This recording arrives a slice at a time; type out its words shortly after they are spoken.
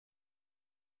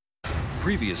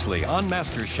Previously on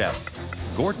MasterChef,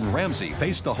 Gordon Ramsay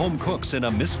faced the home cooks in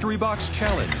a mystery box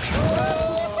challenge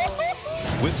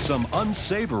with some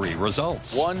unsavory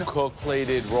results. One cook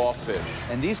plated raw fish,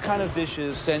 and these kind of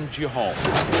dishes send you home.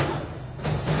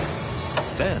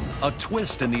 Then, a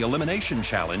twist in the elimination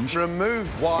challenge. Remove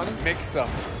one mixer.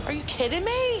 Are you kidding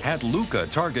me? Had Luca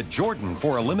target Jordan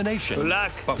for elimination. Good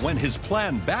luck. But when his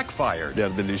plan backfired, They're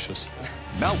delicious.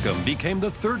 Malcolm became the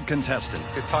third contestant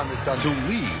Your time is done. to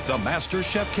leave the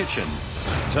MasterChef kitchen.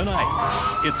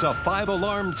 Tonight, it's a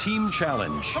 5-alarm team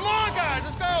challenge. Come on, guys,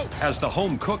 let's go. As the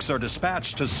home cooks are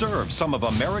dispatched to serve some of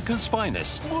America's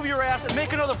finest Move your ass and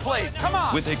make another plate. Come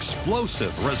on. with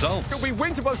explosive results. It'll be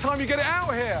winter by the time you get it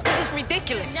out here. This is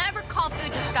ridiculous. Never call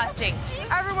food disgusting.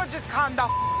 Everyone just calm the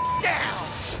down.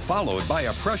 Followed by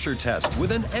a pressure test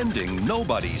with an ending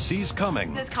nobody sees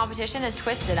coming. This competition is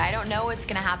twisted. I don't know what's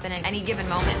going to happen at any given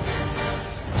moment.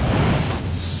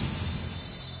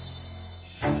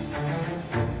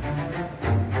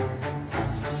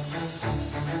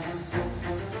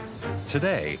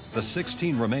 Today, the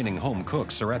 16 remaining home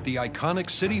cooks are at the iconic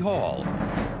City Hall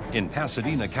in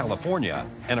Pasadena, California,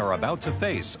 and are about to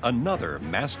face another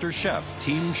MasterChef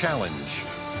team challenge.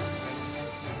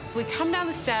 We come down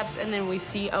the steps and then we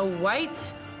see a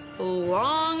white,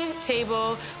 long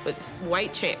table with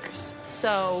white chairs.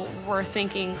 So we're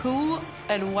thinking, who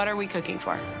and what are we cooking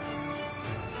for?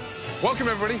 Welcome,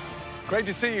 everybody. Great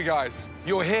to see you guys.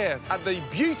 You're here at the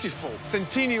beautiful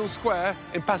Centennial Square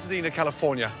in Pasadena,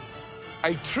 California.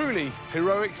 A truly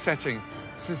heroic setting,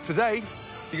 since today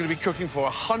you're going to be cooking for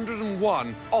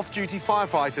 101 off-duty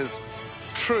firefighters,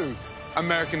 true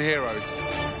American heroes.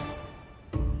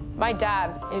 My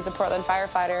dad is a Portland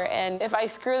firefighter, and if I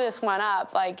screw this one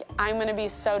up, like, I'm gonna be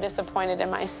so disappointed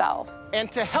in myself.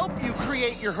 And to help you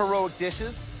create your heroic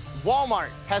dishes, Walmart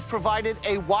has provided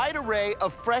a wide array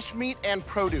of fresh meat and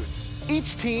produce.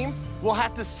 Each team will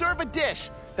have to serve a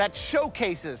dish that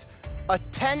showcases a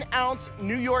 10-ounce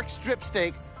New York strip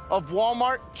steak of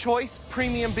Walmart Choice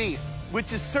Premium Beef,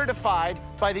 which is certified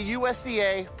by the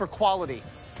USDA for quality.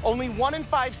 Only 1 in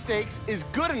 5 steaks is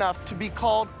good enough to be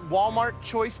called Walmart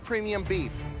Choice Premium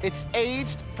Beef. It's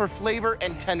aged for flavor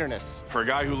and tenderness. For a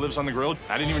guy who lives on the grill,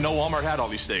 I didn't even know Walmart had all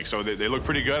these steaks, so they look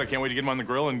pretty good. I can't wait to get them on the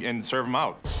grill and serve them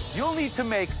out. You'll need to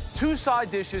make 2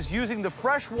 side dishes using the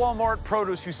fresh Walmart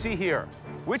produce you see here,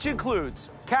 which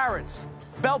includes carrots,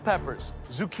 bell peppers,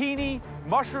 zucchini,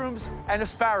 mushrooms, and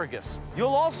asparagus. You'll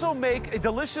also make a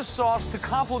delicious sauce to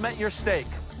complement your steak.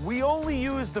 We only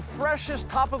use the freshest,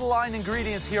 top-of-the-line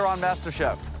ingredients here on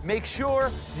MasterChef. Make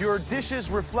sure your dishes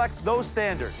reflect those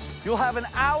standards. You'll have an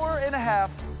hour and a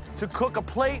half to cook a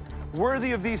plate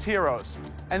worthy of these heroes.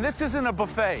 And this isn't a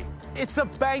buffet, it's a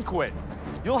banquet.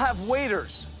 You'll have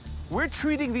waiters. We're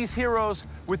treating these heroes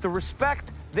with the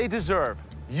respect they deserve.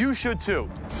 You should too.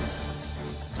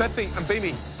 Bethy and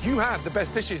Beamy, you had the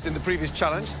best dishes in the previous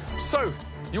challenge, so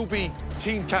you'll be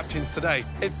team captains today.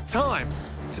 It's time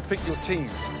to pick your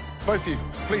teams. Both of you,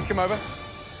 please come over.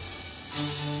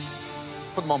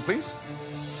 Put them on, please.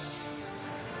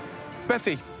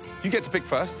 Bethy, you get to pick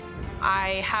first.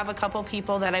 I have a couple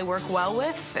people that I work well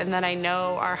with and that I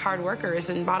know are hard workers,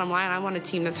 and bottom line, I want a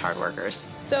team that's hard workers.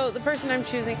 So the person I'm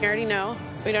choosing, I already know.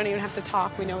 We don't even have to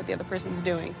talk. We know what the other person's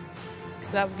doing.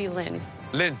 So that would be Lynn.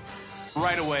 Lynn.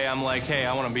 Right away, I'm like, hey,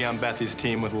 I want to be on Bethy's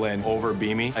team with Lynn over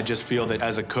Beamy. I just feel that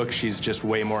as a cook, she's just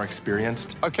way more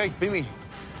experienced. Okay, Beamy.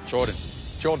 Jordan.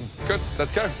 Jordan, good,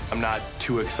 let's go. I'm not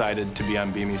too excited to be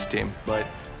on Beamy's team, but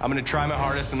I'm going to try my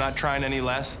hardest. I'm not trying any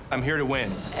less. I'm here to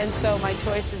win. And so my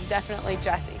choice is definitely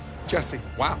Jesse. Jesse,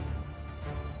 wow.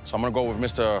 So I'm going to go with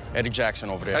Mr. Eddie Jackson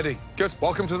over there. Eddie, good.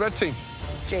 Welcome to the red team.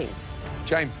 James.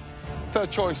 James.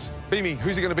 Third choice. Beamy,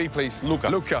 who's it going to be, please? Luca.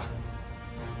 Luca.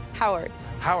 Howard.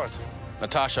 Howard.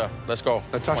 Natasha, let's go.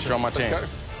 Natasha, you're on my team. Let's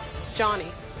go. Johnny.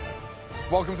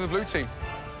 Welcome to the blue team.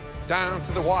 Down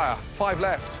to the wire. 5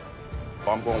 left.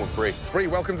 Oh, I'm going with Bree. Bree,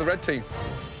 welcome to the red team.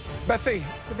 Bethy.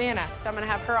 Savannah. I'm going to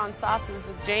have her on sauces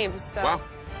with James, so... Wow.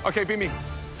 Okay, Beamy,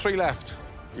 3 left.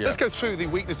 Yeah. Let's go through the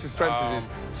weaknesses, strengths.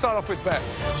 Start off with Beth.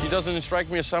 She doesn't strike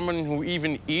me as someone who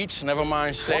even eats, never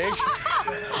mind steaks.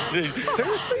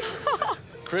 Seriously?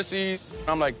 Chrissy,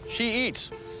 I'm like, she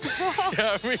eats.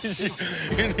 Yeah, I mean, she...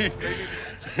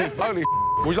 Holy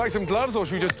would you like some gloves, or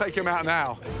should we just take him out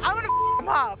now? I'm gonna him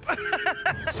up.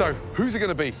 So, who's it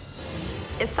gonna be?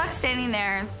 It sucks standing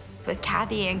there with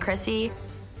Kathy and Chrissy.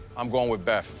 I'm going with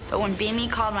Beth. But when Beamy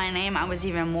called my name, I was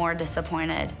even more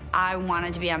disappointed. I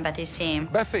wanted to be on Bethy's team.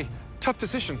 Bethy, tough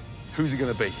decision. Who's it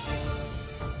gonna be?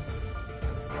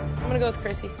 I'm going to go with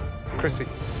Chrissy. Chrissy.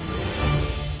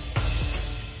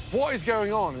 What is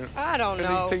going on I don't in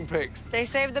know. these team picks? They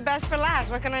saved the best for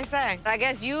last. What can I say? I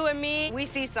guess you and me, we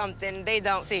see something they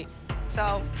don't see.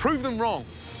 So. Prove them wrong.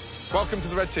 Welcome to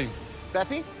the red team.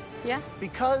 Bethy? Yeah?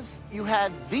 Because you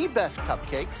had the best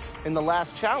cupcakes in the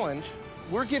last challenge,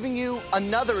 we're giving you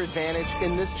another advantage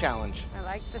in this challenge. I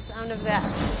like the sound of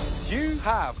that. You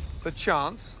have the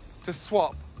chance to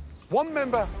swap one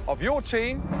member of your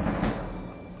team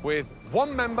with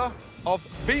one member of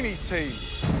Beanie's team.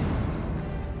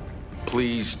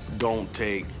 Please don't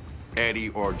take Eddie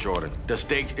or Jordan. The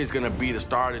steak is gonna be the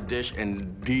star of the dish,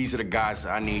 and these are the guys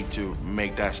I need to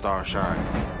make that star shine.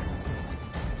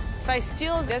 If I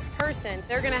steal this person,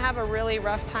 they're gonna have a really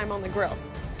rough time on the grill.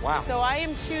 Wow. So I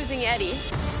am choosing Eddie.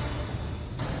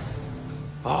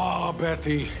 Oh,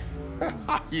 Bethy,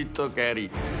 you took Eddie.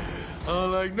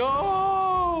 I'm like,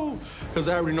 no, because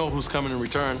I already know who's coming in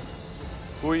return.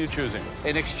 Who are you choosing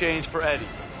in exchange for Eddie?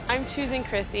 I'm choosing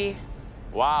Chrissy.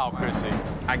 Wow, Chrissy.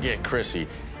 I get Chrissy.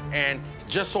 And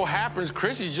just so happens,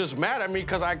 Chrissy's just mad at me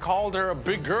because I called her a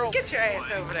big girl. Get your ass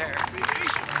over there.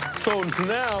 So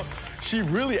now she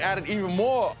really added even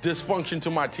more dysfunction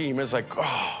to my team. It's like,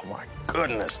 oh, my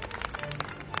goodness.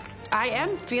 I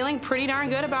am feeling pretty darn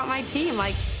good about my team.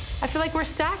 Like, I feel like we're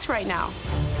stacked right now.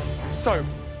 So,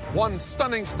 one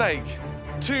stunning steak,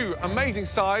 two amazing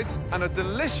sides, and a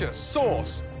delicious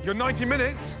sauce. Your 90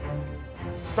 minutes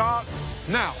starts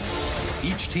now.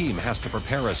 Each team has to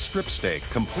prepare a strip steak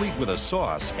complete with a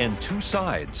sauce and two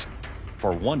sides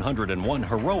for 101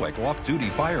 heroic off-duty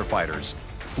firefighters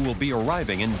who will be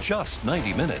arriving in just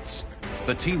 90 minutes.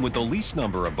 The team with the least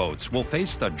number of votes will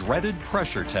face the dreaded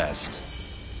pressure test.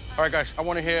 All right, guys, I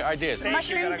want to hear ideas.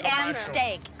 Mushrooms and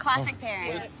steak, classic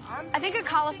pairings. I think a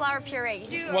cauliflower puree.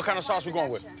 What kind of sauce we going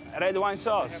with? Red wine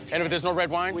sauce. And if there's no red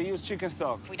wine? We use chicken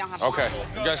stock. We don't have Okay,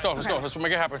 you guys go, let's go. Let's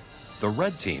make it happen. The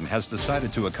red team has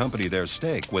decided to accompany their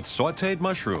steak with sautéed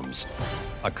mushrooms,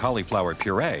 a cauliflower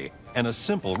puree, and a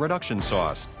simple reduction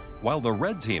sauce, while the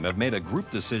red team have made a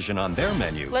group decision on their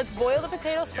menu. Let's boil the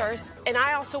potatoes first, and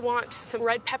I also want some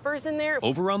red peppers in there.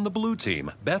 Over on the blue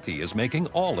team, Bethy is making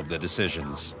all of the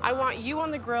decisions. I want you on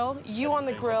the grill, you on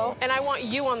the grill, and I want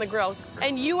you on the grill.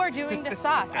 And you are doing the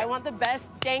sauce. I want the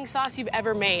best dang sauce you've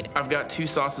ever made. I've got two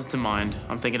sauces to mind.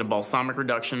 I'm thinking of balsamic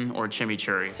reduction or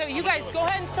chimichurri. So you guys go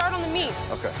ahead and start on the meat.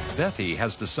 Okay. Bethy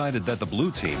has decided that the blue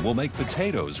team will make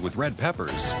potatoes with red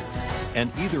peppers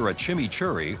and either a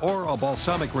chimichurri or a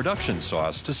balsamic reduction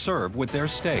sauce to serve with their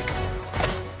steak.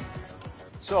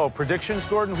 So, predictions,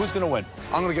 Gordon? Who's going to win?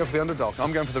 I'm going to go for the underdog.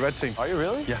 I'm going for the red team. Are you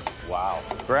really? Yeah. Wow.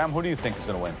 Graham, who do you think is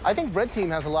going to win? I think red team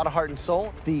has a lot of heart and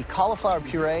soul. The cauliflower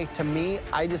puree, to me,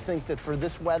 I just think that for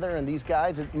this weather and these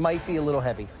guys, it might be a little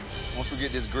heavy. Once we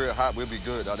get this grill hot, we'll be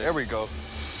good. There we go.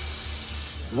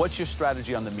 What's your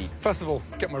strategy on the meat? First of all,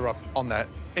 get my rub on there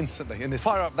instantly. And then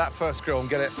fire up that first grill and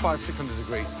get it 500-600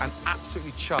 degrees and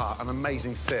absolutely char an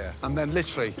amazing sear. And then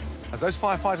literally, as those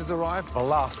firefighters arrive,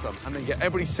 blast them and then get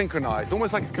everybody synchronized,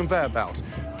 almost like a conveyor belt.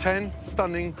 10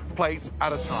 stunning plates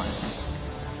at a time.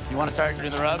 You want to start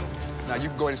doing the rub? Now, you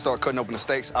can go ahead and start cutting open the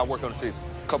steaks. I'll work on the season.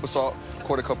 Cup of salt,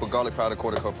 quarter cup of garlic powder,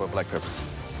 quarter cup of black pepper.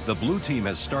 The blue team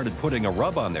has started putting a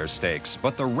rub on their steaks,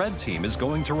 but the red team is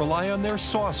going to rely on their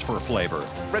sauce for flavor.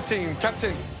 Red team,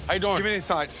 Captain. How you doing? Give me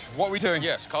insights. What are we doing?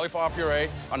 Yes, cauliflower puree,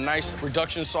 a nice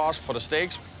reduction sauce for the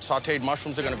steaks. Sauteed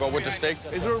mushrooms are going to go with the steak.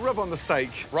 Is there a rub on the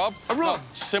steak? Rub? A rub? No,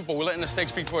 simple. We're letting the steak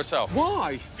speak for itself.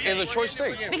 Why? It's a choice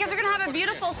steak. Because we're gonna have a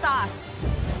beautiful sauce.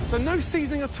 So no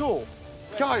seasoning at all.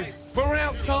 Guys, but we're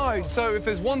outside, so if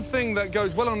there's one thing that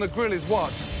goes well on the grill is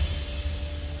what?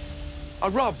 A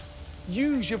rub.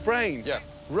 Use your brain. Yeah.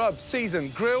 Rub, season,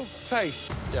 grill,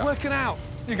 taste. Yeah. Work it out.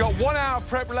 You got 1 hour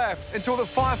prep left until the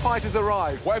firefighters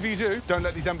arrive. Whatever you do, don't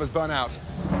let these embers burn out.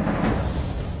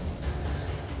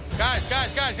 Guys,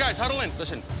 huddle in.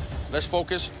 Listen, let's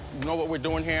focus. You know what we're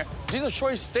doing here. These are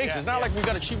choice steaks. It's not like we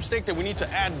got a cheap steak that we need to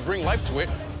add, bring life to it.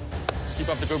 Let's keep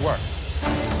up the good work.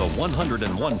 The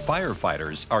 101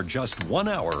 firefighters are just 1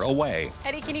 hour away.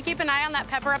 Eddie, can you keep an eye on that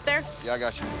pepper up there? Yeah, I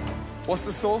got you. What's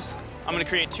the sauce? I'm going to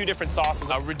create two different sauces,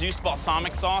 a reduced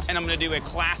balsamic sauce, and I'm going to do a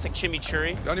classic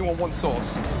chimichurri. I only want one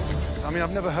sauce. I mean,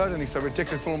 I've never heard anything so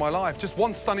ridiculous in all my life. Just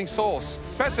one stunning sauce.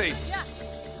 Bethy. Yeah.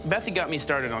 Bethy got me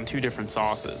started on two different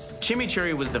sauces.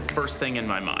 Chimichurri was the first thing in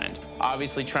my mind.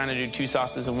 Obviously, trying to do two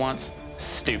sauces at once,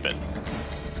 stupid.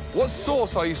 What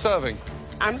sauce are you serving?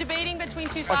 I'm debating between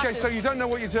two sauces. Okay, so you don't know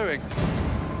what you're doing.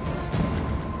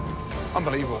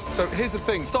 Unbelievable. So here's the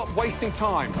thing. Stop wasting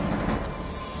time.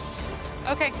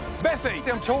 Okay.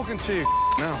 Bethy, I'm talking to you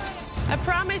now. I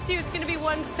promise you it's going to be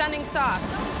one stunning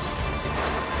sauce.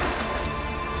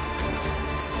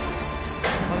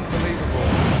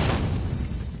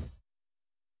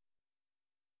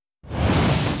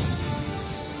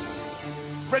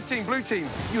 Red team, blue team,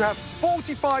 you have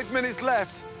 45 minutes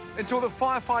left until the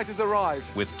firefighters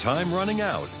arrive. With time running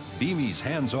out, Beamy's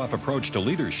hands-off approach to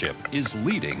leadership is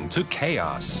leading to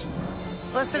chaos.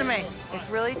 Listen to me. It's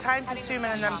really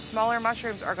time-consuming, and them smaller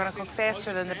mushrooms are going to cook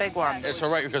faster than the big ones. It's all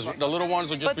right, because the little ones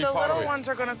will just be part of it. But the little ones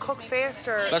are going to cook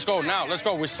faster. Let's go now. Let's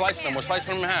go. We're slicing them. We're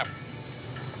slicing them in half.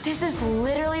 This is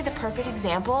literally the perfect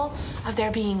example of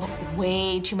there being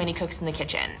way too many cooks in the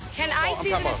kitchen. Can I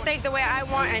season the steak the way I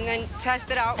want and then test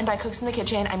it out? And by cooks in the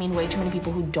kitchen, I mean way too many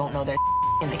people who don't know their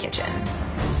in the kitchen.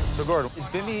 So, Gordon, is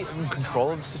Bimmy in control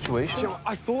of the situation? Joe,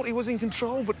 I thought he was in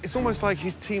control, but it's almost like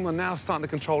his team are now starting to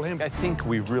control him. I think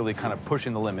we're really kind of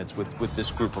pushing the limits with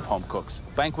this group of home cooks.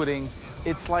 Banqueting,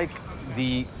 it's like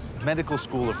the medical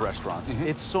school of restaurants.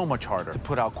 It's so much harder to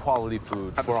put out quality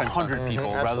food for 100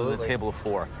 people rather than a table of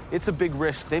 4. It's a big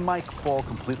risk. They might fall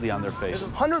completely on their face. There's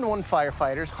 101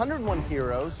 firefighters, 101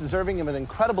 heroes, deserving of an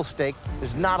incredible steak.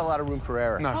 There's not a lot of room for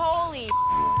error. No. Holy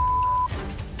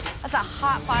that's a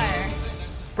hot fire.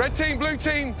 Red team, blue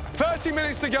team, 30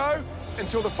 minutes to go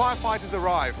until the firefighters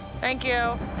arrive. Thank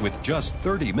you. With just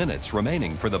 30 minutes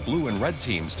remaining for the blue and red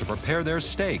teams to prepare their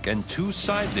steak and 2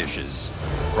 side dishes.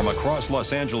 From across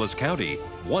Los Angeles County,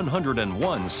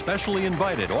 101 specially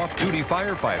invited off-duty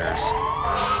firefighters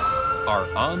are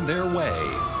on their way.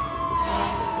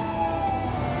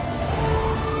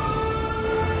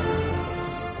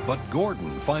 But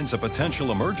Gordon finds a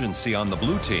potential emergency on the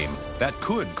blue team that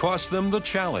could cost them the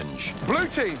challenge. Blue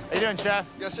team. How you doing, Chef?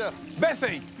 Yes, sir.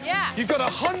 Bethy. Yeah. You've got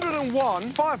 101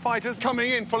 firefighters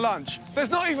coming in for lunch. There's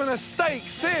not even a steak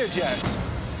seared yet.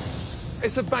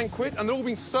 It's a banquet, and they're all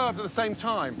being served at the same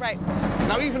time. Right.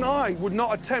 Now, even I would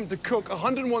not attempt to cook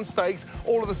 101 steaks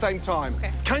all at the same time.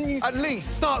 Okay. Can you at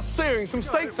least start searing some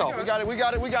steaks off? We got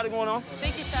it going on.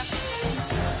 Thank you, Chef.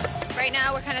 Right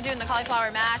now, we're kind of doing the cauliflower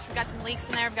mash. We've got some leeks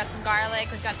in there. We've got some garlic.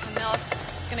 We've got some milk.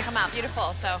 It's going to come out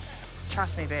beautiful, so.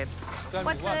 Trust me, babe.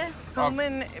 What's the?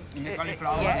 Cumin,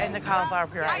 yeah, and the cauliflower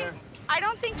puree. I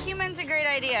don't think cumin's a great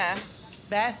idea.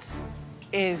 Beth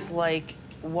is like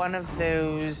one of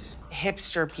those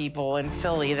hipster people in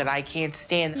Philly that I can't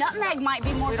stand. Nutmeg might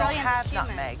be more We don't brilliant have than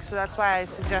cumin. nutmeg, so that's why I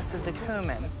suggested the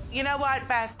cumin. You know what,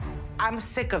 Beth? I'm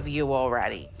sick of you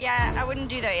already. Yeah, I wouldn't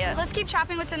do that yet. Let's keep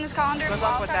chopping what's in this colander. Good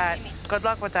luck with that. Good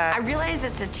luck with that. I realize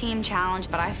it's a team challenge,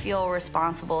 but I feel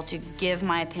responsible to give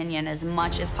my opinion as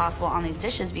much as possible on these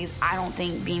dishes because I don't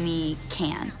think Beamy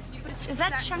can. Is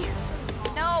that chunks?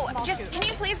 No, just can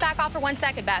you please back off for 1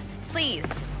 second, Beth? Please.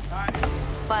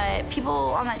 But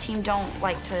people on that team don't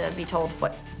like to be told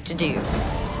what to do.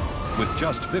 With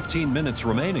just 15 minutes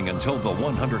remaining until the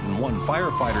 101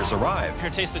 firefighters arrive, Here,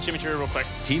 taste the chimichurri real quick.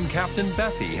 Team Captain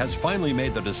Bethy has finally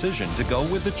made the decision to go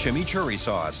with the chimichurri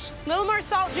sauce. A little more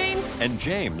salt, James. And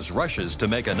James rushes to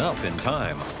make enough in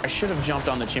time. I should have jumped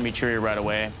on the chimichurri right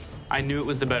away. I knew it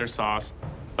was the better sauce,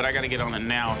 but I got to get on it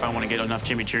now if I want to get enough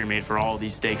chimichurri made for all of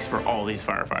these steaks for all these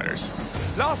firefighters.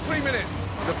 Last 3 minutes.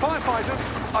 The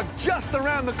firefighters are just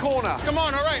around the corner. Come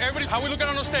on, all right, everybody. How are we looking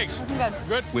on those steaks?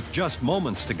 Good. With just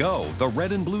moments to go, the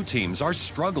red and blue teams are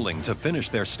struggling to finish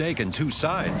their steak and 2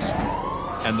 sides.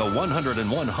 And the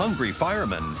 101 hungry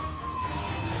firemen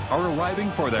are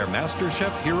arriving for their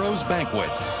MasterChef Heroes banquet.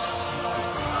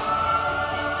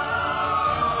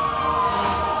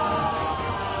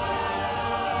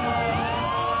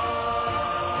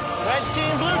 Red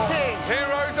team, blue team.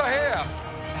 Heroes are here.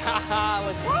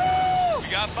 Woo! We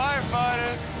got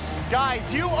firefighters.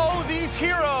 Guys, you owe these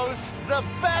heroes the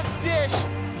best dish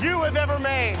you have ever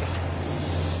made.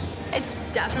 It's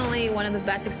definitely one of the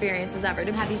best experiences ever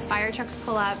to have these fire trucks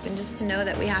pull up and just to know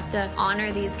that we have to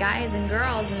honor these guys and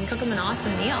girls and cook them an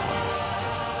awesome meal.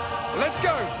 Let's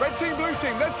go. Red team, blue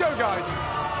team. Let's go, guys.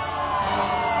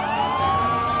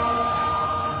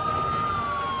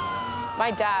 My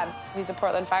dad, he's a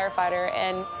Portland firefighter,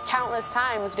 and countless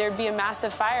times there'd be a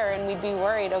massive fire and we'd be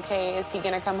worried, okay, is he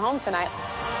gonna come home tonight?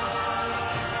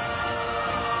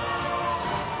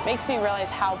 Makes me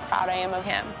realize how proud I am of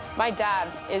him. My dad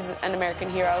is an American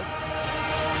hero.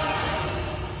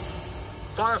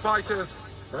 Firefighters,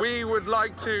 we would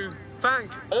like to thank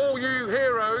all you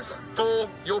heroes for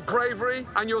your bravery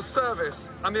and your service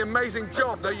and the amazing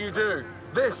job that you do.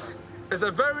 This is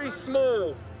a very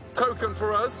small token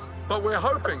for us, but we're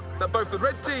hoping that both the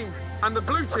red team and the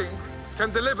blue team can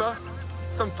deliver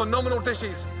some phenomenal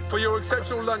dishes for your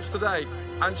exceptional lunch today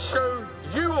and show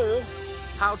you all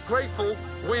how grateful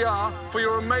we are for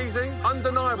your amazing,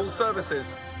 undeniable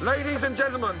services. Ladies and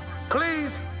gentlemen,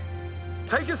 please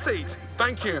take a seat.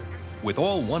 Thank you. With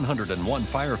all 101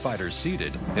 firefighters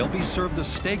seated, they'll be served a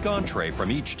steak entree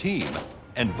from each team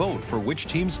and vote for which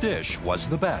team's dish was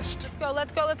the best. Let's go,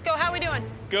 let's go, let's go. How are we doing?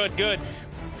 Good, good.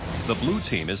 The blue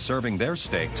team is serving their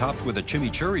steak topped with a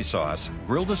chimichurri sauce,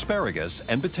 grilled asparagus,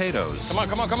 and potatoes. Come on,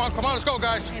 come on, come on, come on, let's go,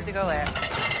 guys. You have to go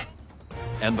last.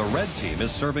 And the red team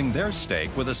is serving their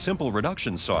steak with a simple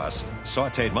reduction sauce,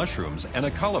 sautéed mushrooms, and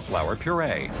a cauliflower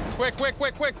puree. Quick, quick,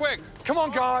 quick, quick, quick. Come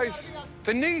on, guys.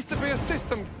 There needs to be a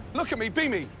system. Look at me, be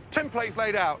me. 10 plates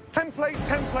laid out. 10 plates,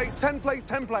 10 plates, 10 plates,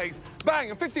 10 plates. Bang,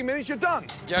 in 15 minutes, you're done.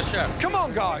 Yes, chef. Come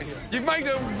on, guys. You've made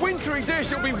a wintry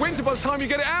dish. It'll be winter by the time you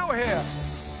get it out here.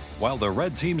 While the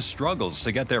red team struggles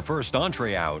to get their first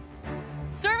entree out,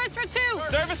 Service for 2.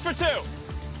 Service for 2.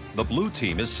 the blue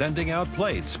team is sending out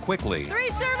plates quickly. 3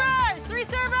 servers. 3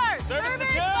 servers. Service for 2.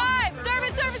 5.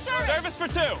 Service, service, service. Service for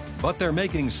 2. But they're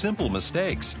making simple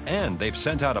mistakes, and they've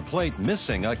sent out a plate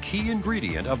missing a key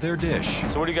ingredient of their dish.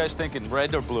 So what are you guys thinking,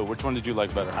 red or blue? Which one did you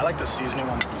like better? I like the seasoning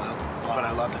one blue, but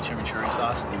I love the chimichurri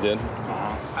sauce. You did?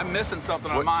 I'm missing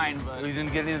something on mine, but... You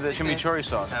didn't get any of the chimichurri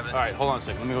sauce? All right, hold on a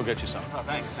second. Let me go get you some. Oh,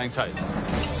 thanks. Hang tight.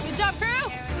 Good job, crew.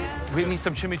 We need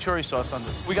some chimichurri sauce on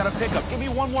this. We got a pickup. Give me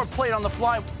one more plate on the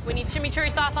fly. We need chimichurri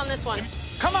sauce on this one.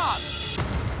 Come on!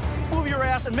 Move your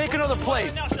ass and make another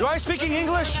plate. Do I speaking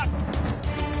English?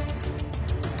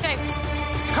 Okay.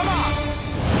 Come on!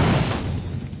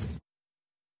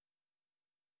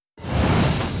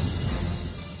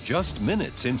 Just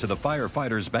minutes into the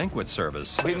firefighters' banquet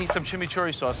service, We need some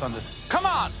chimichurri sauce on this. Come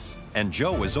on! and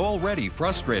Joe is already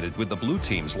frustrated with the blue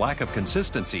team's lack of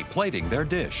consistency plating their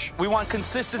dish. We want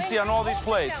consistency on all these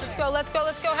plates. Let's go, let's go,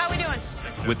 let's go. How are we doing?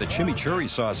 With the chimichurri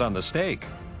sauce on the steak,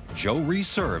 Joe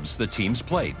reserves the team's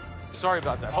plate. Sorry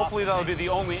about that. Hopefully that'll be the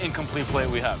only incomplete plate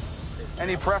we have.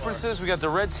 Any preferences? We got the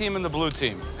red team and the blue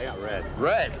team. I got red.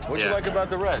 Red? What'd you like about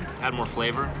the red? Had more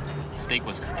flavor. Steak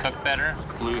was cooked better.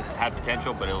 Blue had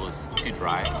potential, but it was too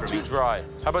dry for me. Too dry.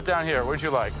 How about down here? What'd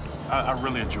you like? I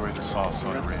really enjoyed the sauce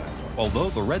on the red. Although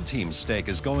the red team's steak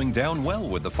is going down well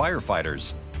with the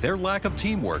firefighters, their lack of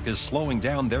teamwork is slowing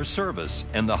down their service,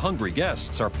 and the hungry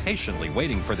guests are patiently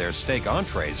waiting for their steak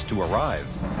entrees to arrive.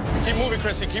 Keep moving,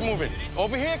 Chrissy, keep moving.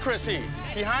 Over here, Chrissy,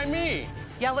 behind me.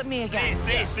 Yell at me again.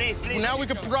 Please. Now we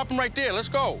can drop them right there. Let's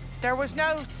go. There was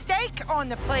no steak on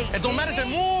the plate. It don't matter,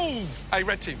 then move. Hey,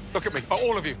 red team, look at me.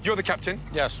 All of you, you're the captain.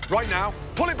 Yes. Right now,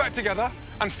 pull it back together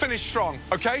and finish strong,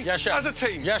 okay? Yes, chef. As a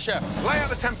team. Yes, chef. Lay out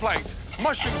the 10 plates.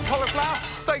 Mushrooms, cauliflower,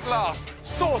 steak last.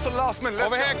 Sauce at last minute.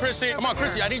 Let's Over go. here, Chrissy. Come on,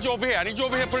 Chrissy, I need you over here. I need you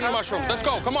over here putting the mushrooms. Let's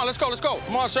go. Come on, let's go, let's go.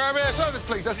 Come on, service. Service,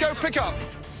 please. Let's go. Pick up.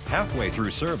 Halfway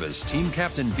through service, Team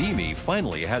Captain Beamy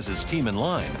finally has his team in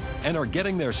line and are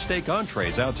getting their steak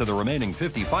entrees out to the remaining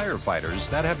 50 firefighters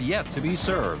that have yet to be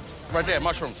served. Right there,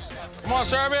 mushrooms. Come on,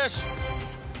 service.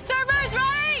 Servers,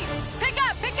 ready! Pick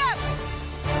up, pick up!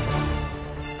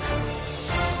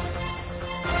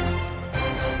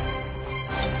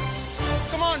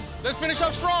 Come on, let's finish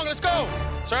up strong. Let's go.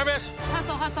 Service.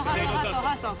 Hustle, hustle, hustle,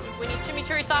 hustle, hustle. We need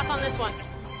chimichurri sauce on this one.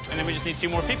 And then we just need 2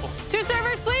 more people. 2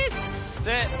 servers, please.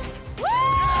 That's it. Woo!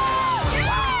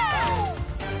 Yeah!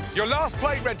 Your last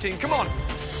plate, red team. Come on.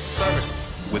 Service.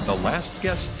 With the last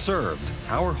guest served,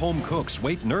 our home cooks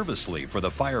wait nervously for the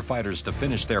firefighters to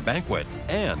finish their banquet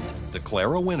and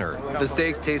declare a winner. The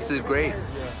steaks tasted great,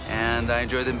 and I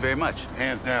enjoyed them very much.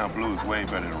 Hands down, blue is way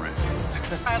better than red.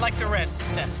 I like the red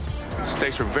best.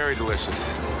 Steaks were very delicious.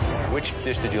 Which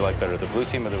dish did you like better, the blue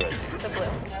team or the red team? The blue.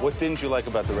 What didn't you like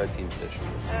about the red team's dish?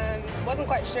 Wasn't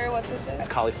quite sure what this is. It's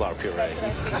cauliflower puree. That's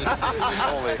what I think.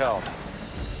 Holy hell.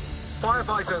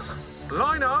 Firefighters,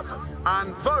 line up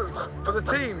and vote for the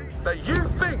team that you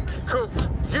think cooked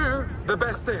you the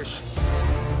best dish.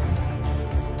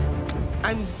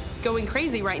 I'm going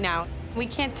crazy right now. We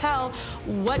can't tell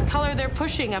what color they're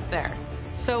pushing up there.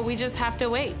 So we just have to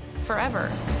wait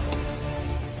forever.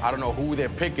 I don't know who they're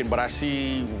picking, but I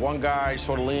see one guy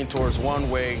sort of lean towards one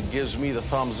way and gives me the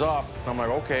thumbs up. I'm like,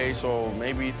 okay, so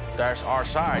maybe that's our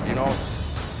side, you know?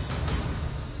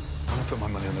 I'm gonna put my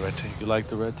money on the red team. You like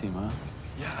the red team, huh?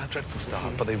 Yeah, a dreadful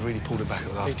start, but they've really pulled it back at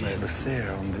the last minute. The sear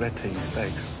on the red team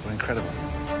steaks were incredible.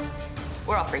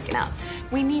 We're all freaking out.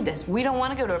 We need this. We don't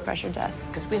want to go to a pressure test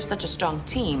because we have such a strong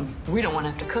team. We don't want to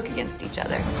have to cook against each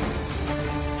other.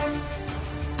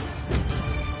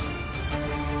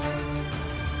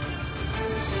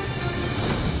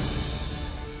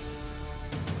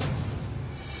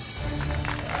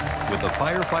 With the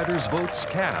firefighters' votes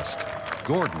cast,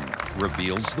 Gordon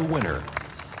reveals the winner.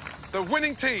 The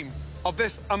winning team of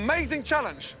this amazing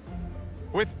challenge,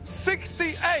 with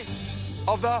 68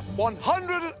 of the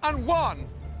 101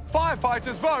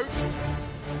 firefighters' vote,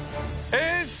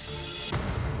 is...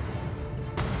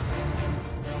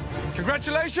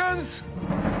 Congratulations!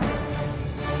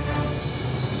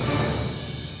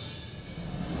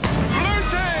 Blue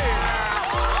team!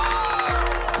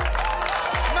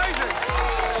 Amazing!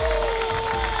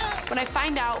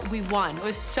 find out we won. I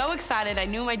was so excited. I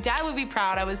knew my dad would be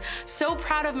proud. I was so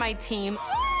proud of my team.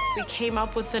 We came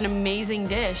up with an amazing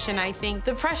dish, and I think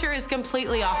the pressure is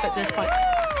completely off at this point.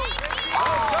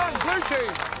 Well done, blue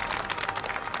team.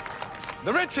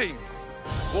 The red team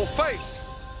will face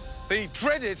the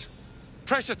dreaded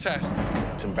pressure test.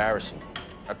 It's embarrassing.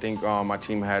 I think my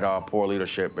team had poor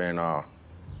leadership, and I'm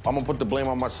gonna put the blame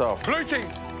on myself. Blue team,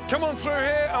 come on through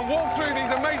here and walk through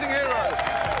these amazing heroes.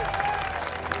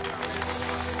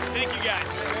 Thank you, guys.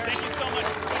 Thank you so much.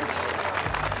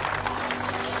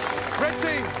 Red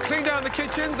team, clean down the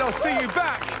kitchens. I'll see you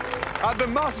back at the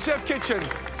MasterChef kitchen.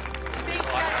 Thanks,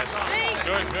 guys. Thanks.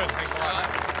 Good, good. Thanks a lot.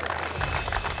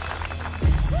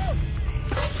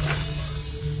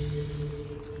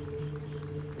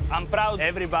 I'm proud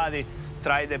everybody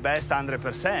tried the best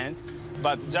 100%,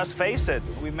 but just face it,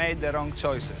 we made the wrong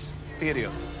choices,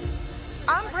 period.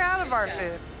 I'm proud of our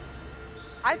food.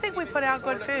 I think we put out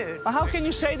good food. But how can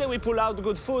you say that we pull out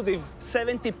good food if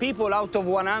 70 people out of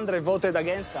 100 voted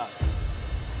against us?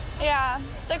 Yeah,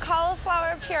 the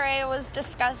cauliflower puree was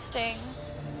disgusting.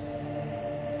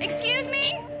 Excuse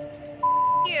me?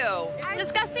 You.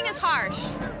 Disgusting is harsh.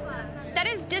 That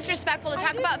is disrespectful to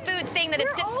talk about food saying that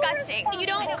it's disgusting. You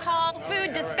don't call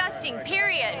food disgusting,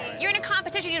 period. You're in a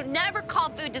competition, you never call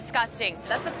food disgusting.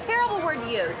 That's a terrible word to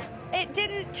use. It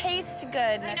didn't taste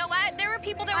good. You know what? There were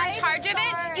people that were in charge of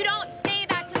it. You don't say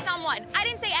that to someone. I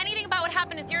didn't say anything about what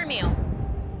happened with your meal.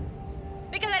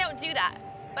 Because I don't do that.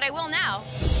 But I will now.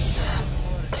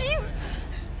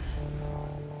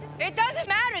 It doesn't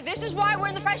matter. This is why we're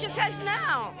in the pressure test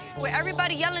now. With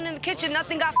everybody yelling in the kitchen,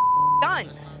 nothing got done.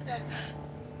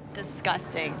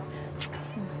 Disgusting.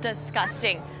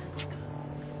 Disgusting.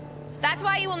 That's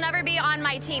why you will never be on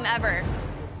my team ever.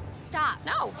 Stop.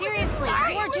 No. Seriously,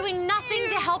 you are doing nothing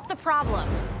to help the problem.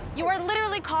 You are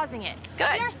literally causing it. Good.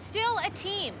 We are still a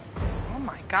team. Oh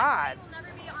my God.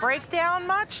 Breakdown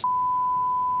much?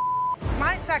 It's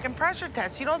my second pressure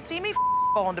test. You don't see me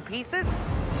falling to pieces.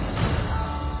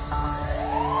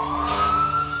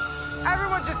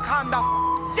 Everyone just calm the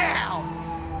down.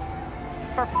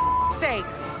 For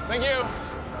sakes. Thank you.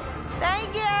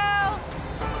 Thank you.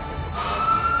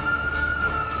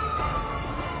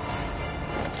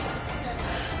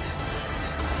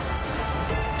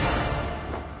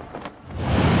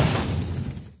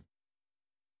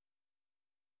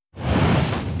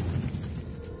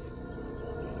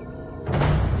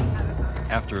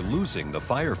 After losing the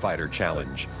firefighter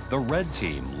challenge, the red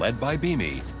team, led by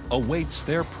Beamy, awaits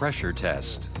their pressure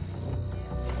test.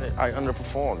 I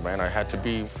underperformed, man. I had to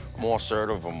be more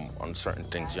assertive on certain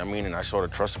things, you know what I mean? And I sort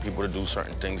of trusted people to do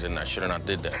certain things, and I should have not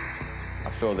did that. I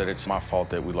feel that it's my fault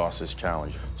that we lost this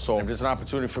challenge. So if there's an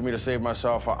opportunity for me to save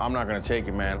myself, I'm not gonna take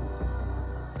it, man.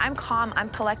 I'm calm, I'm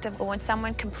collective, but when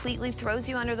someone completely throws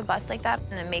you under the bus like that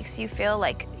and it makes you feel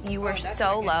like you were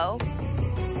so low.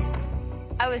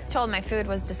 I was told my food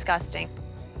was disgusting.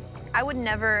 I would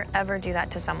never, ever do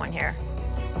that to someone here.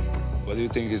 What do you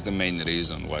think is the main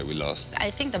reason why we lost?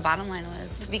 I think the bottom line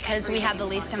was because we had the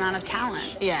least amount of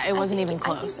talent. Yeah, it wasn't even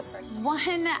close.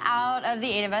 One out of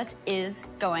the 8 of us is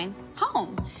going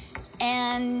home.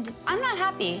 And I'm not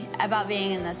happy about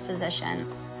being in this position.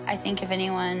 I think if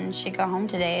anyone should go home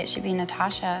today, it should be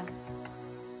Natasha.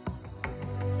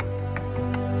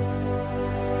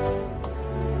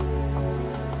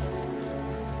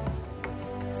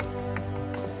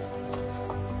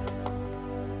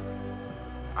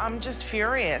 I'm just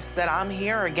furious that I'm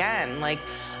here again. Like,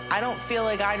 I don't feel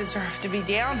like I deserve to be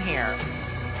down here.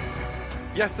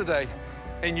 Yesterday,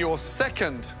 in your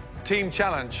second team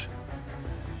challenge,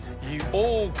 you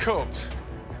all cooked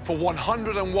for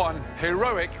 101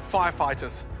 heroic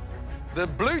firefighters. The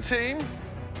blue team,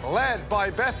 led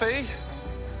by Bethy,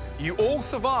 you all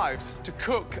survived to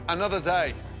cook another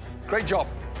day. Great job.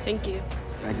 Thank you.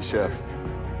 Thank you, Chef.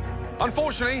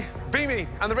 Unfortunately, Beamy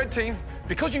and the red team,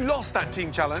 because you lost that team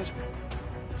challenge,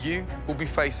 you will be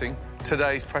facing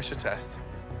today's pressure test.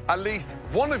 At least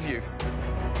one of you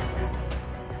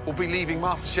will be leaving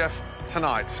MasterChef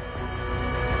tonight.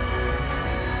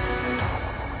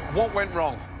 What went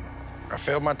wrong? I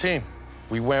failed my team.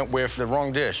 We went with the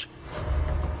wrong dish.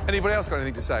 Anybody else got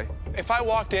anything to say? If I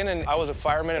walked in and I was a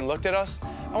fireman and looked at us,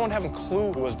 I wouldn't have a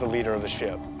clue who was the leader of the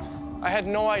ship. I had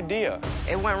no idea.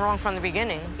 It went wrong from the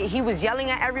beginning. He was yelling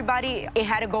at everybody. It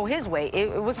had to go his way.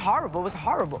 It was horrible. It was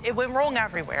horrible. It went wrong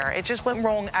everywhere. It just went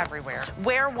wrong everywhere.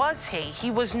 Where was he?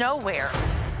 He was nowhere.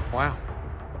 Wow.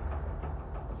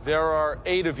 There are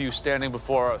 8 of you standing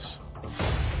before us,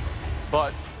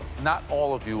 but not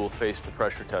all of you will face the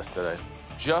pressure test today.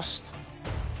 Just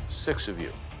 6 of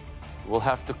you will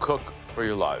have to cook for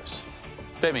your lives.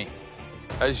 Bemi,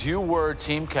 As you were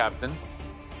team captain,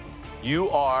 you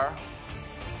are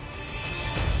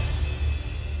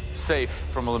safe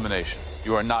from elimination.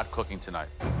 You are not cooking tonight.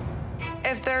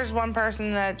 If there's one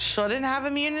person that shouldn't have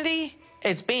immunity,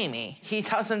 it's Beamy. He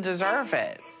doesn't deserve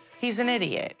it. He's an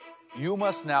idiot. You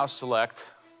must now select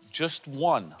just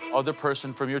one other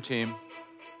person from your team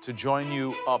to join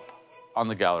you up on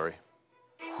the gallery.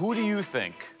 Who do you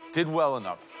think did well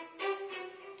enough?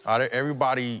 Out of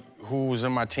everybody who was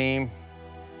in my team,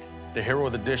 the hero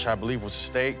of the dish, I believe, was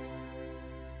steak.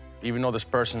 Even though this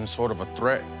person is sort of a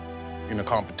threat in the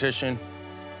competition,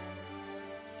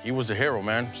 he was the hero,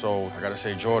 man. So I gotta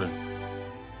say Jordan.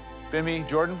 Bimmy,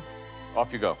 Jordan,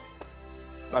 off you go.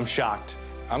 I'm shocked.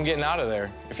 I'm getting out of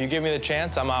there. If you give me the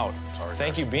chance, I'm out. Sorry,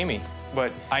 Thank you, Beamy.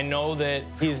 But I know that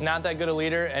he's not that good a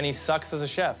leader, and he sucks as a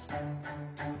chef.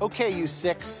 Okay, you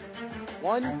six.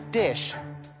 One dish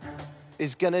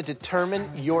is gonna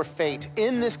determine your fate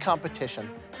in this competition.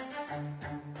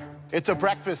 It's a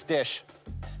breakfast dish.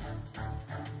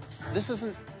 This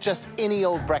isn't just any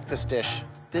old breakfast dish.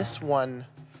 This one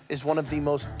is one of the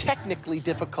most technically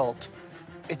difficult.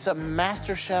 It's a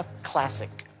MasterChef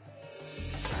classic.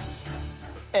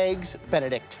 Eggs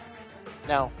Benedict.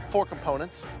 Now, 4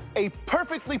 components. A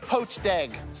perfectly poached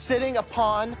egg sitting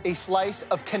upon a slice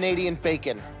of Canadian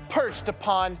bacon, perched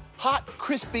upon hot,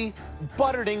 crispy,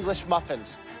 buttered English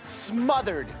muffins,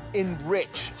 smothered in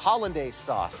rich hollandaise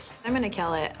sauce. I'm gonna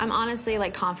kill it. I'm honestly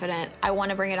confident. I want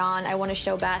to bring it on. I want to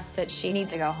show Beth that she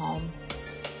needs to go home.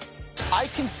 I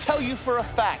can tell you for a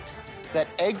fact that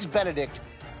Eggs Benedict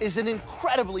is an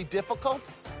incredibly difficult,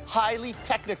 highly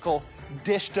technical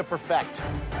dish to perfect.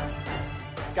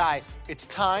 Guys, it's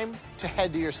time to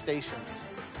head to your stations.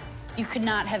 You could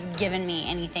not have given me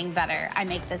anything better. I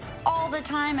make this all the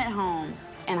time at home.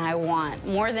 And I want,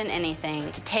 more than anything,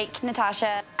 to take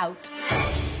Natasha out.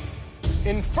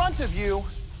 In front of you,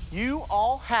 you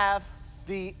all have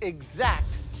the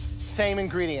exact same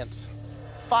ingredients.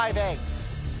 5 eggs,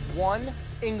 1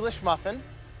 English muffin,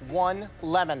 1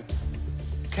 lemon,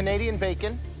 Canadian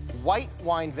bacon, white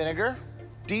wine vinegar,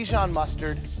 Dijon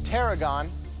mustard,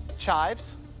 tarragon,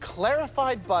 chives,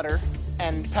 clarified butter,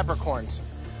 and peppercorns.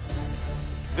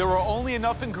 There are only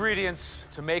enough ingredients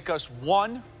to make us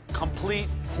 1 complete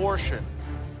portion.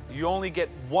 You only get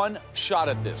 1 shot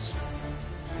at this.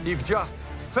 You've just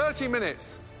 30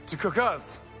 minutes to cook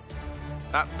us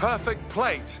that perfect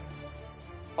plate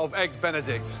of Eggs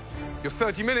Benedict. Your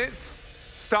 30 minutes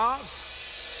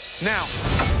starts now.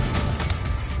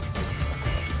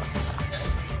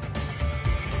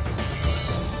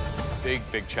 Big,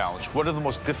 big challenge. What are the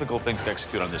most difficult things to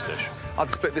execute on this dish? I'd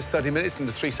split this 30 minutes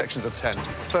into 3 sections of 10.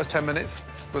 First 10 minutes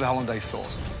with a hollandaise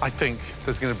sauce. I think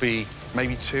there's going to be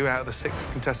maybe 2 out of the 6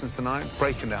 contestants tonight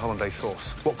breaking their hollandaise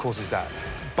sauce. What causes that?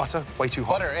 Butter, way too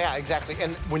hot. Butter, yeah, exactly.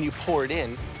 And when you pour it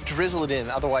in, drizzle it in,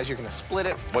 otherwise you're going to split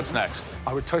it. What's next?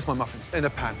 I would toast my muffins in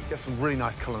a pan, get some really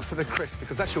nice colour, so they're crisp,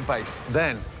 because that's your base.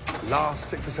 Then,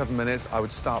 last 6 or 7 minutes, I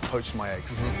would start poaching my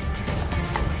eggs.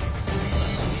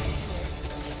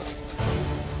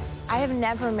 I have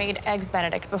never made Eggs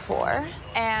Benedict before,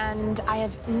 and I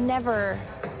have never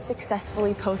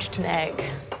successfully poached an egg.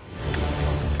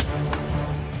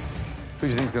 Who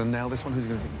do you think is going to nail this one? Who's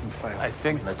going to fail? I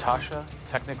think Natasha,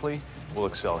 technically, will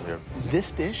excel here.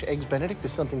 This dish, Eggs Benedict,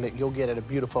 is something that you'll get at a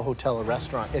beautiful hotel or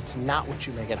restaurant. It's not what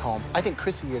you make at home. I think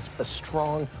Chrissy is a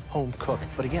strong home cook,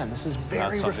 but again, this is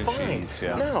very refined.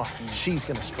 No, she's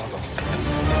going to struggle.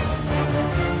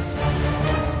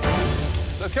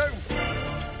 Let's go.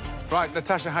 Right,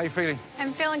 Natasha, how are you feeling?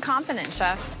 I'm feeling confident,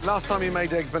 Chef. Last time you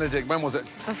made Eggs Benedict, when was it?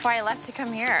 Before I left to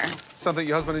come here. Something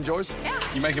your husband enjoys? Yeah.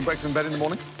 You make him breakfast in bed in the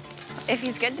morning? If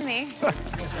he's good to me.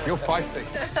 You're feisty.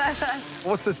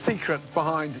 What's the secret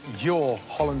behind your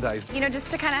hollandaise? You know, just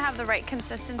to kind of have the right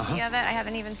consistency of it. I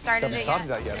haven't even started it yet.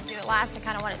 That yet. I'm gonna do it last. I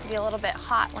kind of want it to be a little bit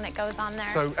hot when it goes on there.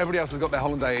 So everybody else has got their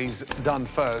hollandaise done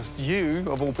first. You,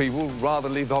 of all people, rather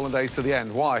leave the hollandaise to the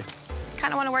end. Why?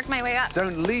 Kind of want to work my way up.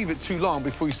 Don't leave it too long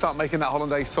before you start making that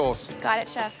hollandaise sauce. Got it,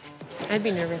 Chef. I'd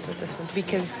be nervous with this one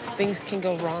because things can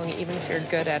go wrong even if you're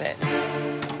good at it.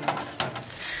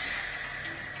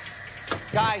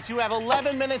 Guys, you have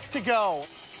 11 minutes to go.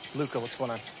 Luca, what's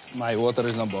going on? My water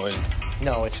is not boiling.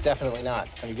 No, it's definitely not.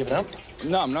 Are you giving up?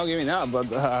 No, I'm not giving up, but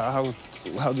how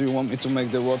do you want me to make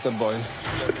the water boil?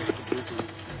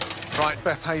 Right,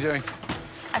 Beth, how you doing?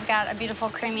 I've got a beautiful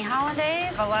creamy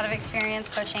hollandaise, a lot of experience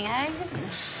poaching eggs.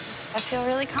 I feel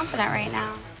really confident right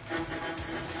now.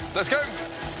 Let's go.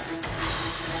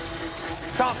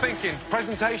 Start thinking.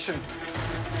 Presentation.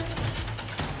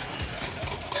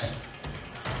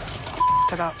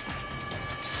 It up.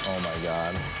 Oh, my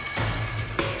God.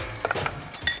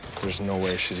 There's no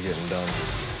way she's getting done.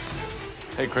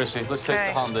 Hey, Chrissy, let's take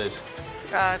the hollandaise.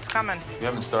 It's coming. You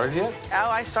haven't started yet? Oh,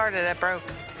 I started. It broke.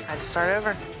 I had to start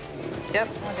over. Yep.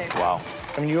 Wow.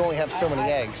 I mean, you only have so many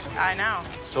eggs. I know.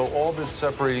 So all that's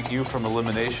separating you from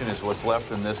elimination is what's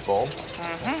left in this bowl?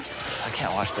 Mm-hmm. I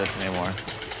can't watch this anymore.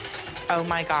 Oh,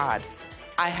 my God.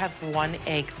 I have 1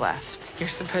 egg left. You're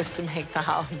supposed to make the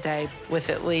hollandaise with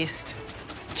at least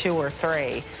 2 or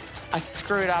 3. I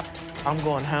screwed up. I'm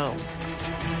going home.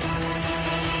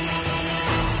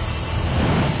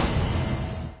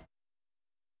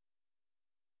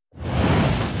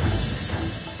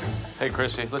 Hey,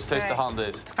 Chrissy, let's taste the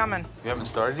hollandaise. It's coming. You haven't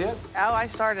started yet? Oh, I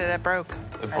started. It broke.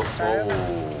 It broke.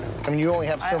 Oh. I mean, you only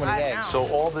have so many eggs. So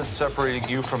all that's separating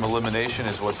you from elimination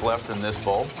is what's left in this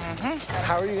bowl? Mm-hmm.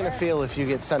 How are you going to feel if you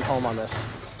get sent home on this?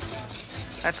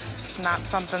 That's not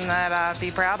something that I'd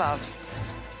be proud of.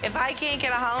 If I can't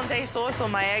get a hollandaise sauce on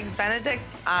my eggs Benedict,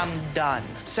 I'm done.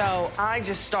 So I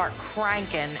just start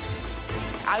cranking.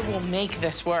 I will make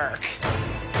this work.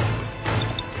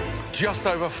 Just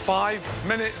over 5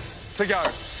 minutes to go.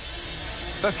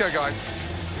 Let's go, guys.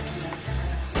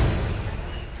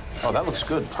 Oh, that looks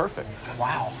good. Perfect.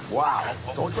 Wow. Wow.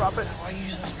 Don't drop it. Why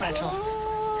use the spatula?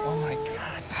 Oh, my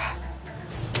God.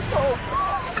 Oh,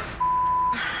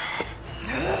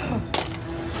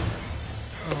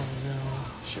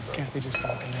 no. Shit, Kathy just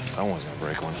broke it. Someone's gonna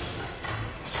break one.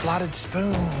 Slotted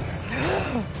spoon.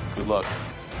 Good luck.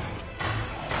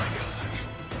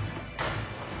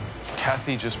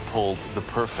 Kathy just pulled the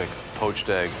perfect poached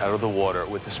egg out of the water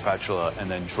with the spatula and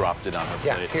then dropped it on her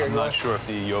plate. Here, I'm not sure if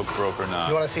the yolk broke or not.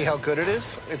 You want to see how good it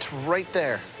is? It's right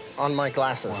there on my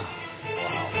glasses.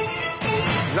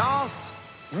 Last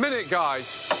minute,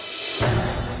 guys.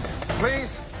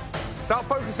 Please, start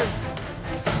focusing.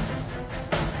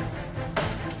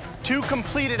 2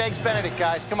 completed eggs Benedict,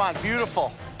 guys. Come on,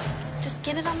 beautiful. Just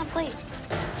get it on the plate.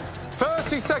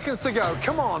 30 seconds to go.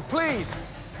 Come on, please.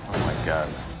 Oh, my God.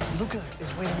 Luca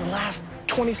is waiting the last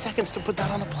 20 seconds to put that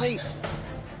on the plate.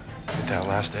 Get that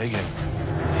last egg in.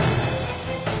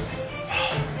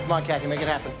 Come on, Kathy, make it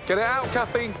happen. Get it out,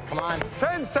 Kathy. Come on.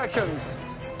 10 seconds.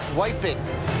 Wipe it.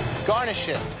 Garnish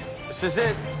it. This is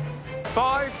it.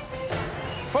 5,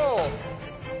 4,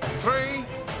 3,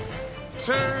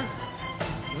 2,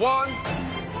 1,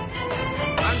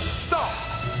 and stop.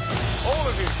 All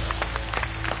of you.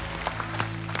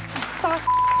 Sauce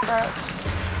broke.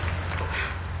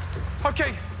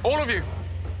 Okay, all of you,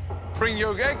 bring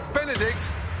your eggs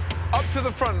Benedict up to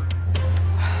the front.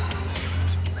 This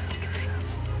is MasterChef.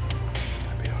 It's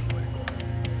gonna be ugly.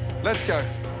 Let's go.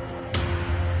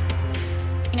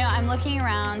 You know, I'm looking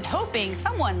around hoping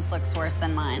someone's looks worse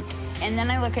than mine. And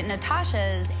then I look at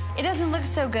Natasha's. It doesn't look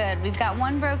so good. We've got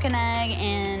 1 broken egg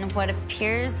and what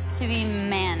appears to be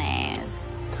mayonnaise.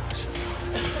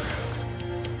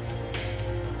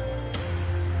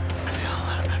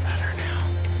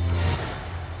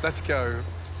 Let's go.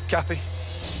 Kathy.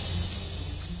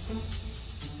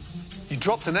 You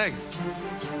dropped an egg.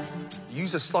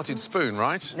 Use a slotted spoon,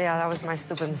 right? Yeah, that was my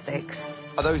stupid mistake.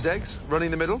 Are those eggs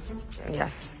running the middle?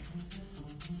 Yes.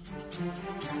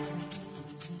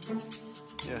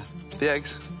 Yeah. The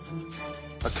eggs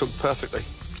are cooked perfectly.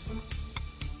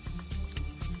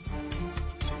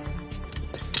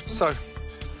 So,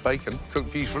 bacon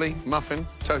cooked beautifully, muffin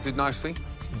toasted nicely,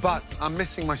 but I'm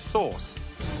missing my sauce.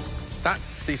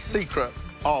 That's the secret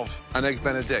of an Eggs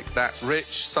Benedict, that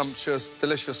rich, sumptuous,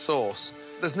 delicious sauce.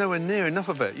 There's nowhere near enough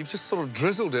of it. You've just sort of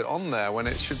drizzled it on there when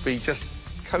it should be just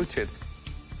coated.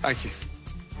 Thank you.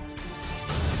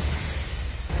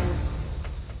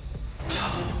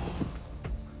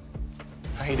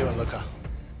 How you doing, Luca?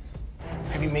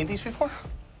 Have you made these before?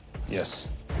 Yes.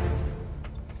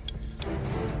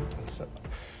 It's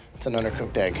an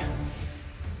undercooked egg.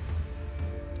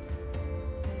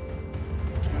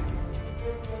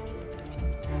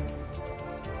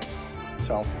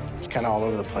 So it's kind of all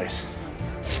over the place.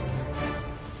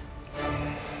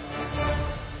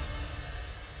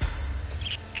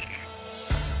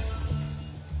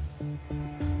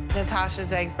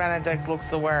 Natasha's eggs Benedict looks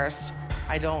the worst.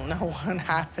 I don't know what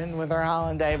happened with her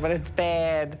hollandaise, but it's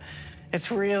bad.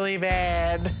 It's really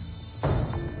bad.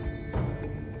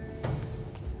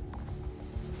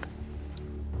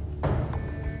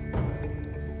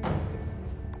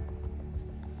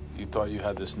 You thought you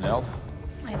had this nailed?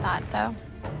 I thought so.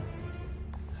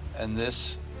 And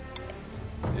this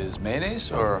is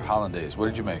mayonnaise or hollandaise? What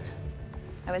did you make?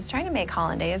 I was trying to make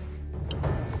hollandaise.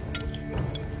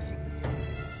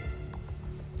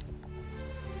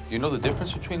 Do you know the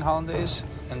difference between hollandaise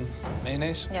and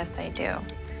mayonnaise? Yes, I do.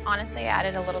 Honestly, I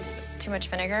added a little too much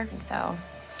vinegar, and so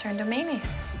turned to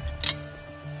mayonnaise.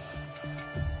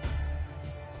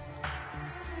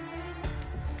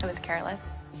 It was careless.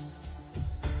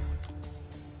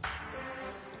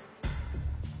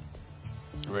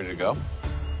 You ready to go?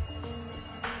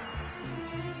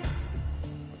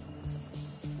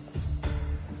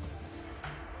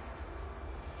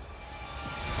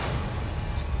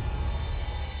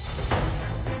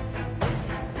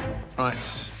 Right.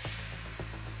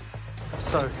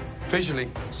 So,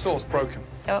 visually, sauce broken.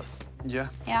 Yep. Yeah?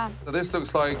 Yeah. So this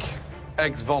looks like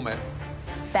eggs vomit.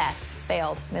 Beth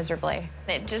failed miserably.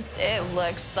 It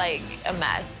looks like a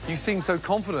mess. You seem so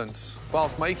confident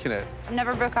whilst making it. I've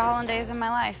never broke a hollandaise in my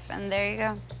life, and there you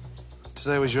go.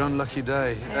 Today was your unlucky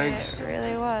day. Eggs It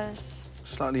really was.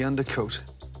 slightly undercooked.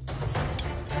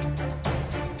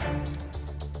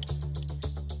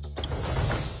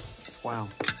 Wow.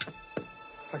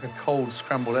 It's like a cold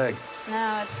scrambled egg.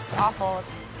 No, it's awful.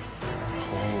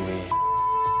 Holy.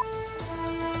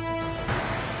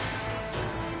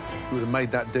 You would have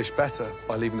made that dish better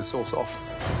by leaving the sauce off.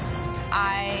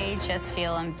 I just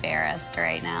feel embarrassed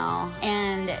right now.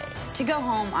 And to go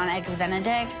home on Eggs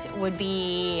Benedict would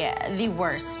be the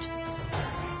worst.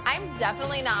 I'm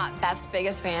definitely not Beth's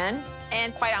biggest fan,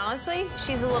 and quite honestly,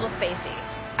 she's a little spacey.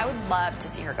 I would love to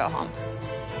see her go home.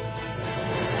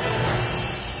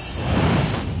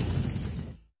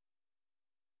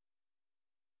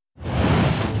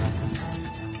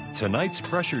 Tonight's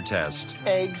pressure test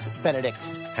Eggs Benedict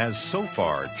has so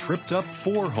far tripped up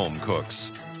 4 home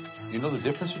cooks. You know the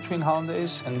difference between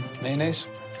hollandaise and mayonnaise?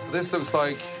 This looks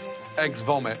like eggs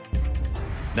vomit.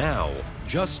 Now,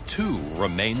 just 2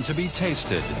 remain to be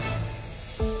tasted.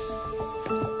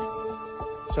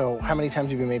 So, how many times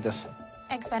have you made this?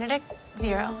 Eggs Benedict?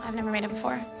 0. I've never made it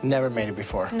before. Never made it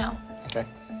before? No. Okay.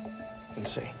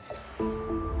 Let's see.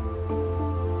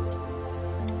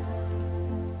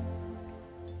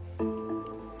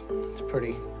 It's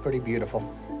pretty beautiful.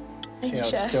 Thank See how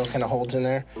you, it Chef. still kind of holds in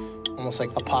there? Almost like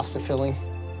a pasta filling.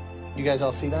 You guys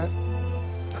all see that?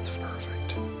 That's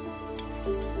perfect.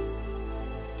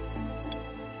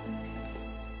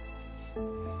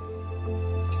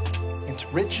 It's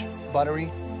rich,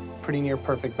 buttery, pretty near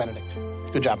perfect Benedict.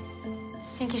 Good job.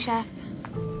 Thank you, Chef.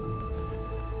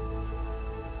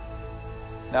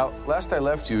 Now, last I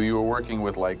left you, you were working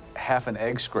with like half an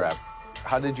egg scrap.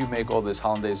 How did you make all this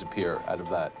hollandaise appear out of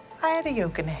that? I had a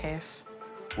yolk and a half.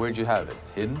 Where'd you have it?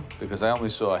 Hidden? Because I only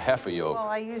saw a half a yolk. Well,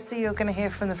 I used the yolk and a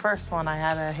half from the first one. I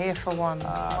had a half of one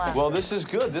left. Well, this is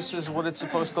good. This is what it's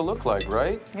supposed to look like,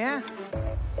 right? Yeah.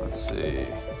 Let's see.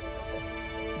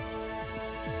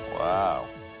 Wow.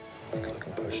 Good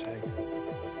looking poached egg.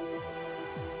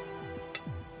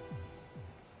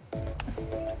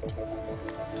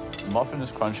 The muffin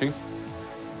is crunchy.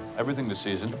 Everything is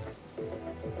seasoned.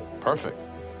 Perfect.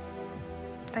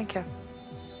 Thank you.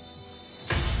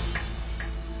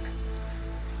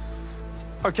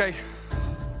 Okay,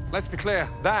 let's be clear.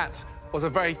 That was a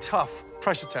very tough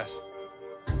pressure test.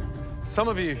 Some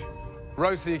of you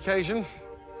rose to the occasion,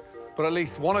 but at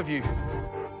least one of you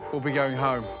will be going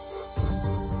home.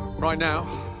 Right now,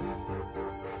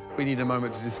 we need a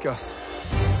moment to discuss.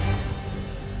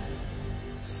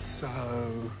 So,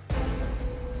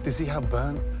 do you see how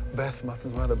burnt Beth's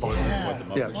muffins were at the bottom?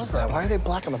 Yeah. What's that? Why are they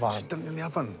black on the bottom? Dunked in the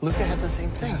oven. Luca had the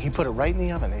same thing. He put it right in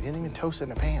the oven. They didn't even toast it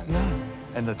in a pan. No.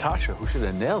 And Natasha, who should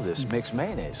have nailed this, makes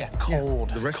mayonnaise. Yeah,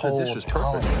 cold. The rest cold, of the dish was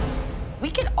perfect. We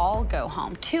could all go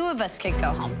home. 2 of us could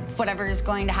go home. Whatever is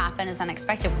going to happen is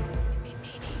unexpected.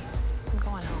 I'm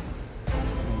going home.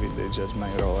 Maybe they just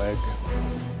made raw egg.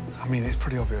 I mean, it's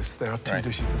pretty obvious. There are 2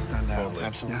 dishes that stand out.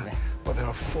 Absolutely. Yeah. But there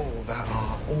are 4 that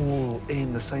are all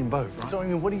in the same boat, right? So, I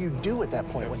mean, what do you do at that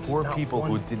point? When it's 4 not people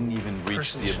one who didn't even reach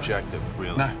person's the shot? objective,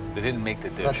 really. No. They didn't make the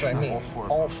dish. That's what I mean. All 4.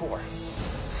 All 4.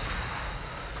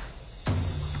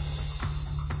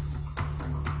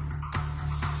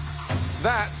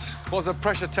 That was a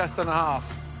pressure test and a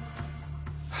half.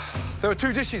 There were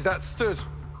 2 dishes that stood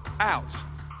out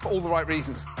for all the right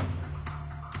reasons.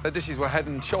 The dishes were head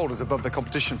and shoulders above the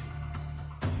competition.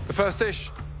 The first dish,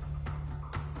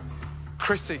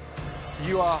 Chrissy,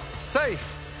 you are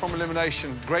safe from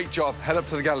elimination. Great job. Head up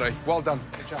to the gallery. Well done.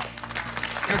 Good job.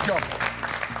 Good job.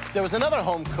 There was another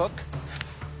home cook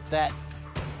that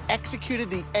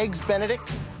executed the Eggs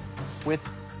Benedict with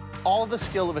all the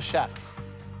skill of a chef.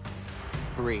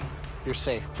 Bree, you're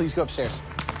safe. Please go upstairs.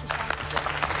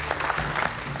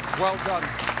 Well done.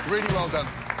 Really well done.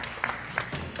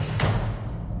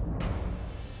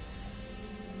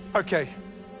 Okay.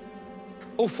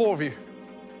 All 4 of you.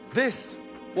 This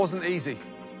wasn't easy.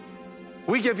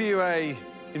 We give you an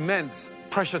immense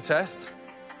pressure test.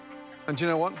 And do you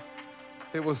know what?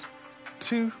 It was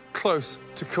too close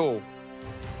to call.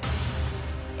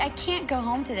 I can't go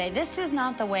home today. This is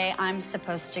not the way I'm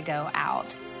supposed to go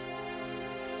out.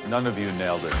 None of you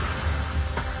nailed it.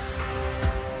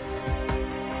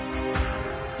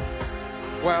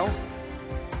 Well,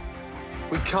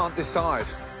 we can't decide.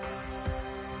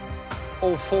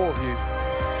 All four of you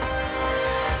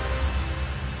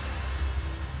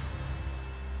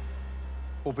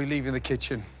will be leaving the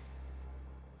kitchen.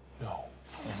 No.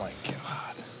 Oh, my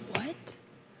God. What?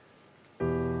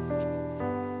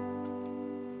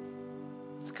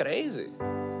 It's crazy.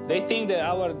 They think that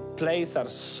our plates are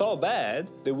so bad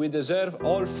that we deserve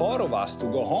all four of us to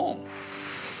go home.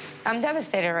 I'm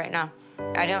devastated right now.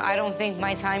 I don't think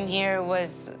my time here it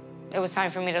was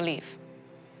time for me to leave.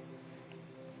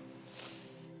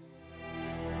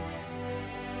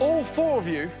 All four of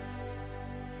you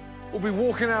will be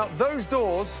walking out those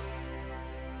doors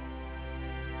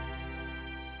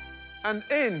and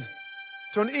in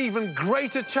to an even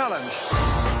greater challenge.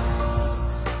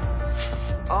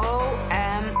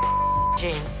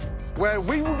 OMG. Where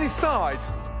we will decide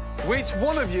which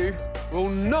one of you will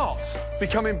not be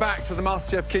coming back to the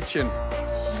MasterChef kitchen.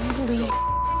 Holy.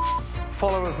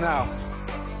 Follow us now.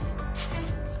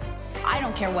 I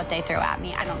don't care what they throw at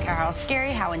me. I don't care how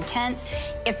scary, how intense.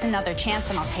 It's another chance,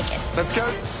 and I'll take it. Let's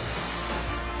go.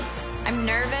 I'm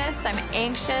nervous, I'm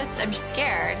anxious, I'm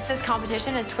scared. This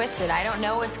competition is twisted. I don't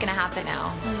know what's gonna happen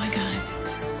now. Oh my God.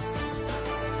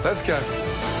 Let's go.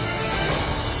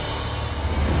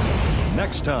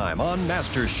 Next time on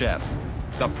MasterChef,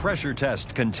 the pressure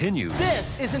test continues.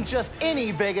 This isn't just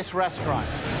any Vegas restaurant.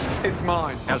 It's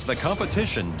mine. As the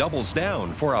competition doubles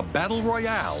down for a battle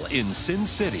royale in Sin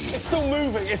City. It's still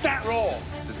moving. It's that raw.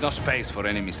 There's no space for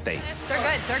any mistake. They're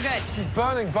good, they're good. She's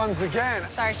burning buns again.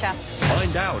 Sorry, Chef.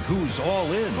 Find out who's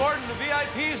all in Gordon, the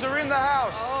VIPs are in the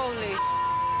house. Holy.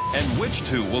 and which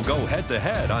two will go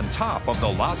head-to-head on top of the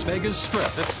Las Vegas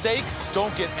Strip. The stakes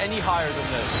don't get any higher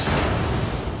than this.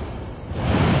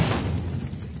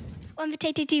 One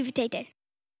potato, two potato.